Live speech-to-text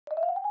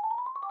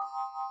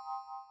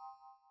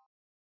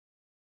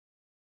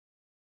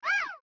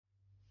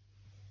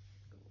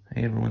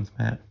Hey everyone's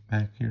back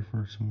here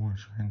for some more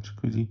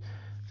Scratch-Kuji.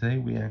 Today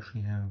we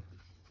actually have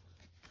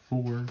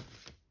 4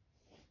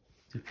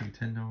 different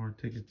 $10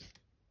 tickets.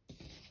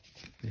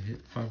 They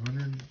hit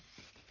 500,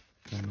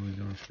 $1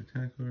 million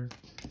spectacular,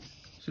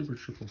 Super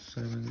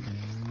 777,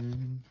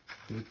 and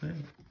gold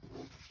payout.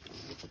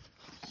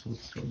 So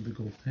let's start with the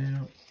gold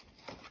payout.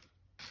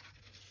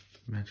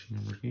 Matching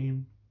number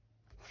game.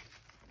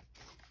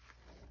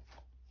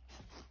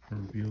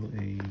 Reveal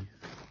a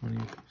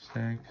money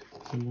stack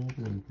symbol,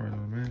 win prize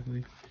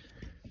automatically.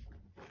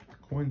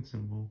 Coin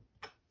symbol,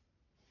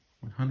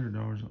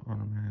 $100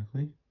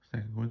 automatically,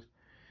 stack of coins,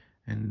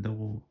 and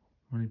double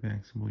money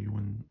bag symbol, you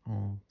win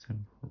all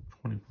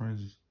 20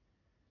 prizes.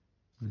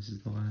 And this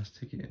is the last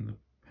ticket in the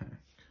pack.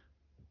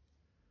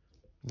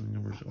 Winning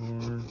numbers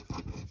are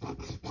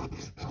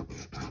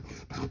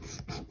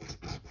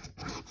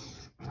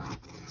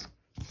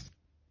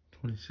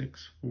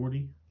 26,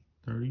 40,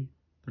 30,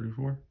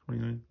 34,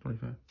 29,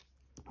 25.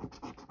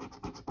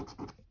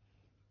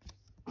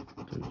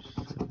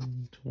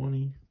 37,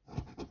 20,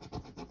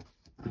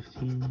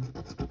 15,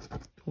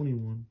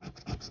 21,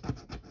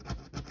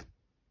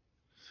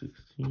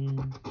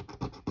 16,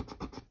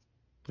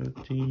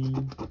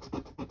 13,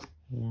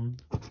 1,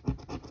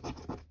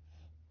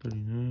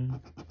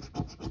 39,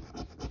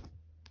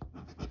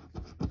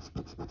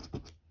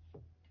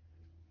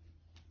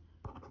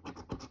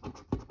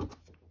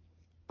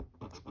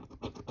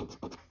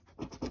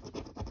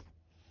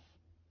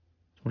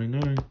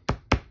 29,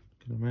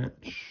 gonna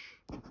match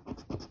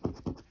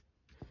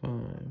 5,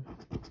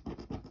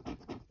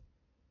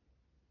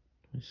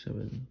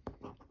 27,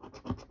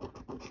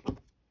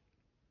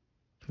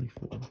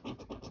 24,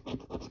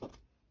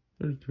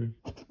 33,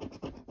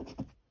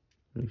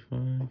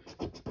 35,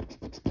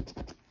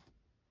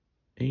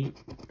 8,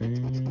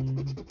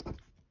 and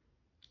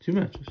 2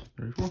 matches,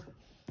 34. Alright,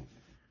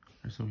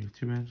 so we have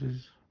 2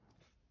 matches,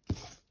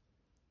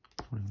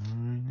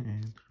 29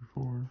 and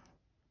 34.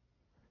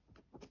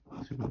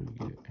 Let's see what we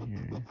get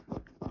here.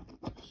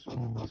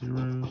 Small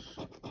zeros.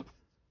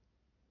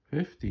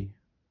 50.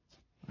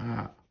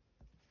 Ah.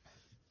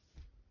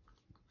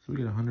 So we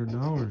get $100.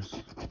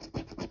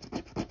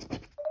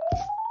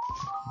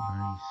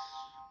 Nice.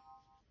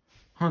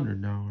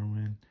 $100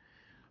 win.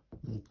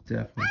 We'll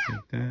definitely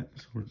take that.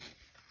 So we're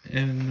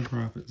in the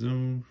profit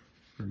zone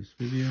for this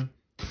video.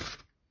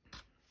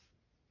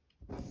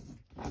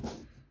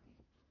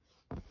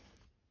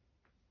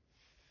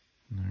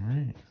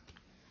 Alright.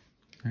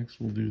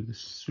 Next we'll do the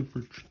Super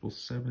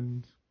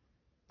 777s.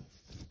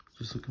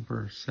 Just looking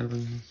for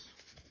 7s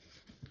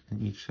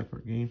in each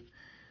separate game.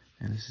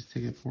 And this is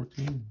ticket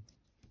 14.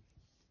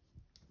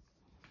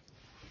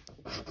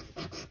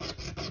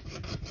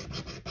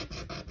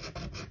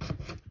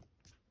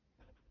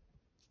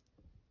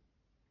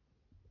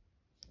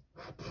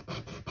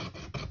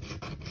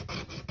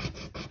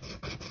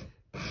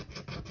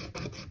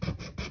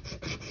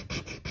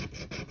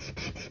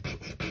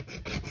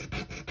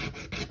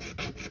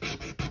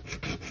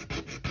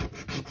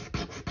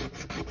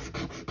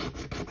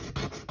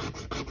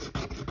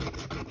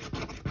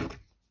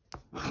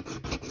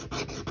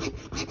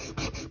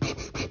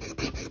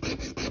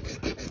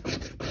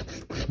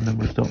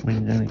 Numbers don't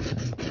mean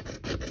anything.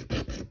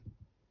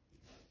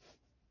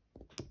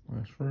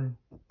 Last row.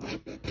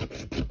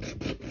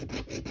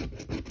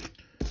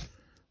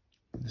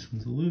 This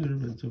one's a loser,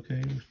 but it's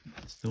okay.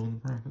 We're still in the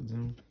profit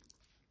zone.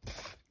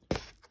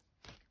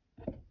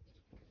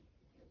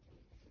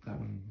 That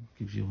one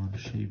gives you a lot of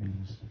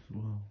shavings as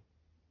well.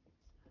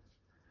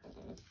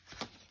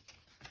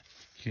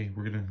 Okay,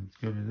 we're gonna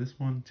go to this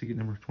one. Ticket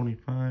number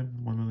 25,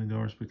 $1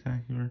 million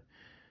spectacular.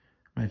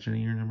 Match any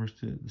of your numbers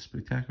to the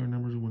spectacular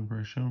numbers. Win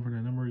prize shown for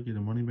that number. You get a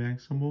money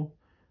bag symbol.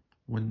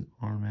 Win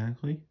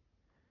automatically.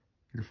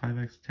 Get a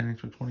 5x,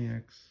 10x, or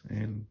 20x,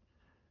 and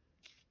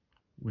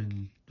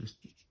win just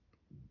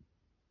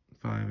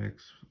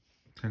 5x,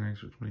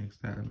 10x, or 20x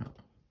that amount.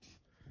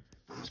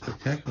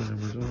 Spectacular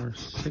numbers are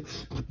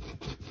 6,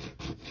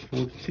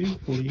 42,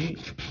 48,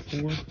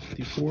 4,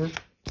 54,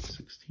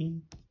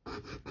 16,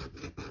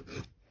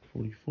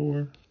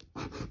 44,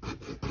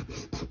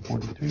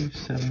 43,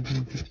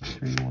 17,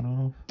 53, 1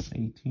 off,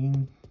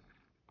 18,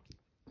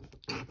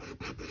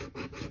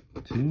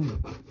 2,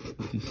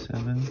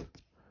 57,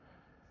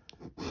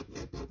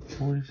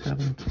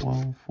 47,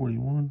 12,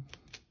 41,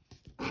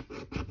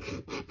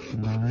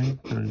 9,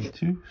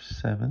 32,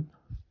 7,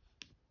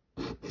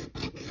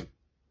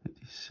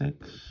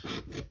 56,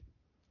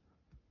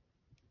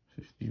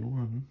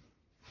 51,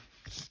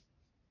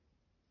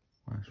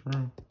 last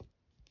row,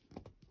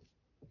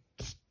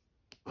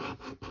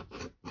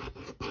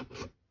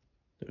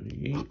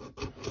 38,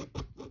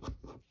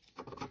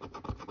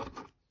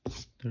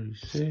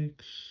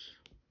 36,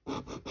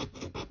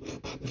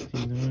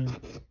 59,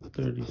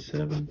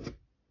 37,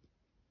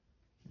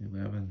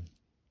 11,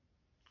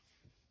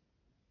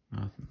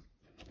 nothing.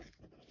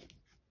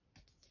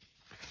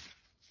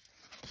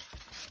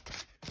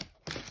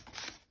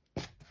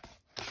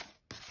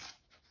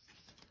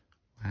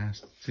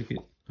 last ticket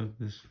of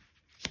this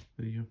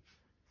video.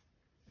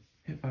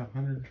 Hit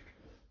 500.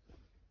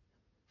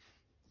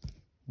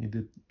 You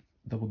did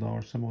double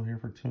dollar symbol here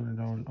for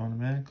 $200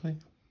 automatically.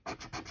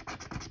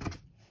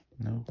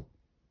 No.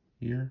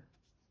 Here.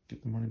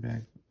 Get the money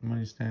back.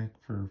 Money stack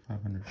for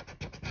 500.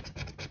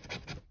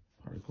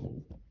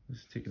 Particle. This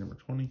is ticket number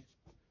 20.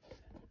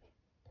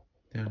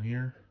 Down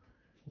here.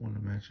 Want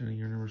to match any of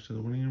your numbers to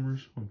the winning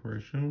numbers. One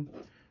price shown.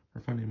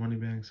 Or find a money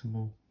bag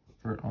symbol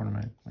for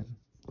automatic win.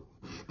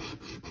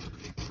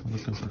 I'm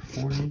looking for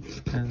 40,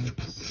 10,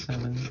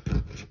 7,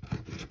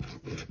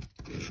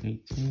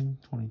 18,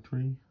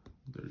 23,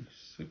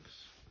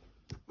 36,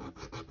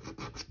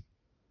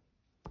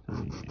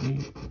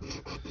 38,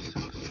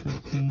 6,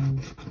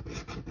 15,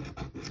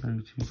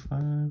 32,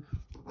 5,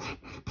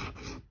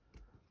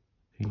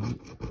 8,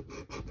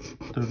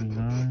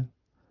 39,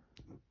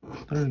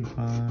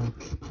 35,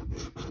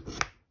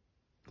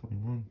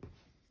 21,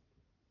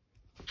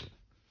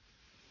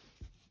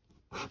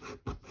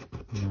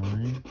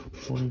 9,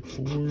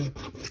 24,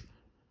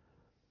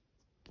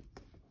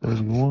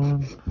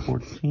 31,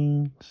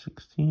 14,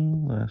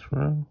 16, last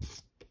row,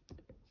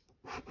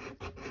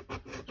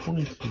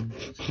 22,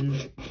 2,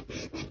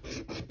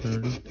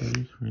 30,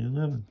 33,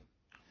 11.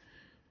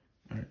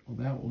 Alright, well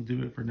that will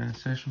do it for that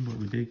session, but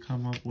we did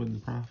come up with the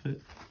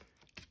profit.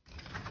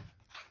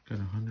 Got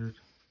 100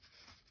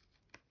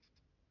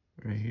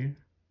 right here.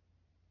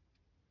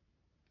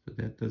 So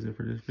that does it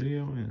for this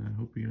video, and I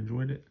hope you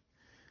enjoyed it.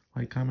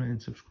 Like, comment, and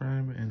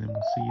subscribe, and then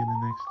we'll see you in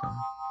the next time.